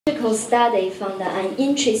psychological study found an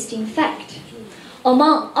interesting fact.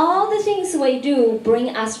 Among all the things we do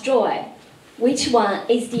bring us joy, which one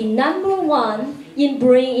is the number one in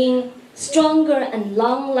bringing stronger and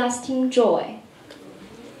long-lasting joy?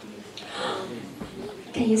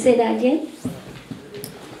 Can you say that again?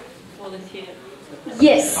 Volunteer.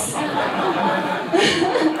 Yes.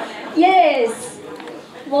 Yes.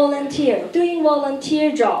 Volunteer. Doing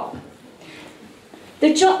volunteer job.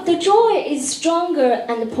 The joy is stronger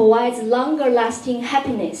and provides longer-lasting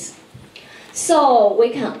happiness. So we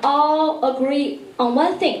can all agree on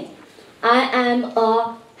one thing. I am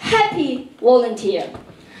a happy volunteer.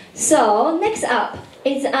 So next up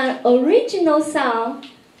is an original song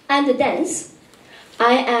and dance.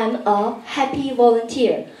 I am a happy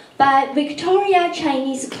volunteer by Victoria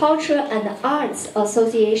Chinese Culture and Arts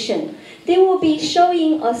Association. They will be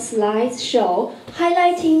showing a slideshow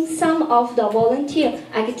highlighting some of the volunteer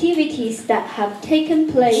activities that have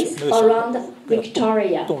taken place around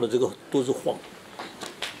Victoria. 动了这个都是晃。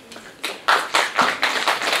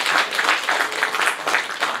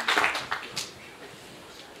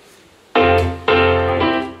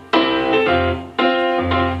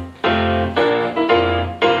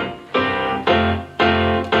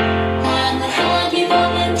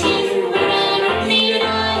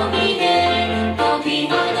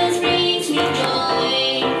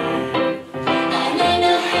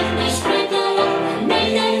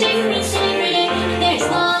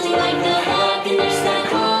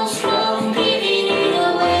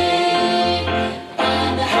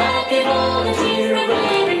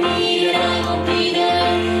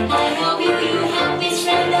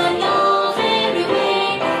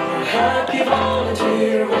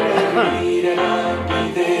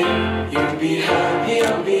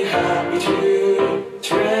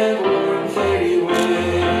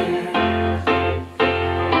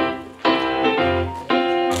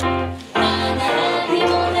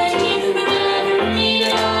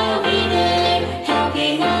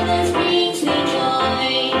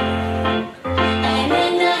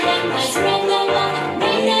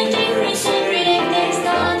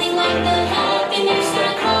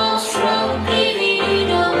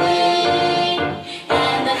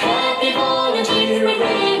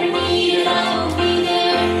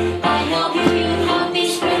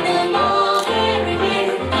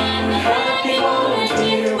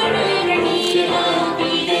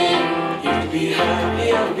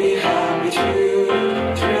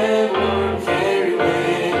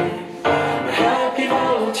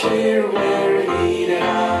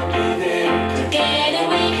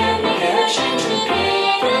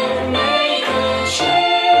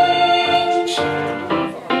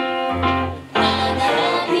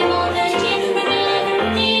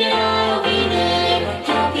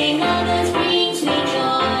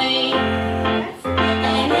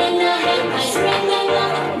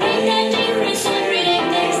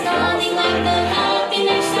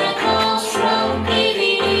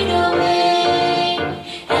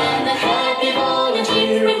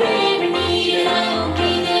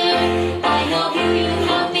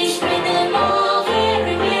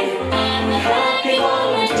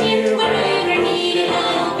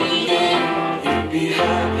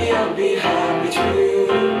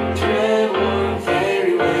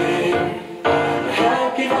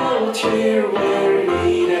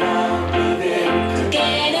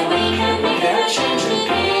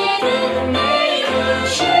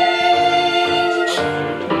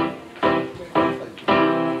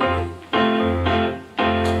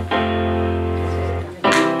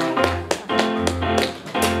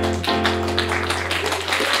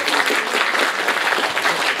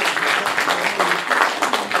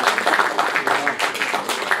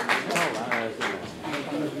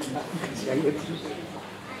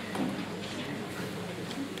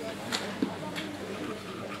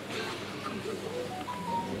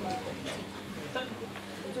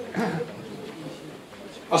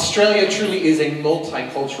 Australia truly is a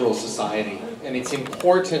multicultural society, and it's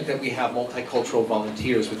important that we have multicultural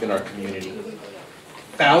volunteers within our community.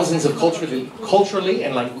 Thousands of culturally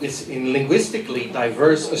and linguistically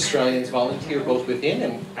diverse Australians volunteer both within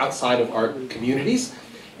and outside of our communities.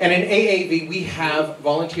 And in AAV, we have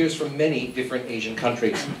volunteers from many different Asian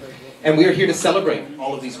countries. And we are here to celebrate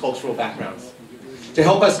all of these cultural backgrounds. To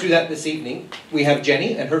help us do that this evening, we have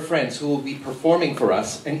Jenny and her friends who will be performing for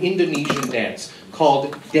us an Indonesian dance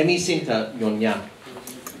called Demi Sinta Nyonya.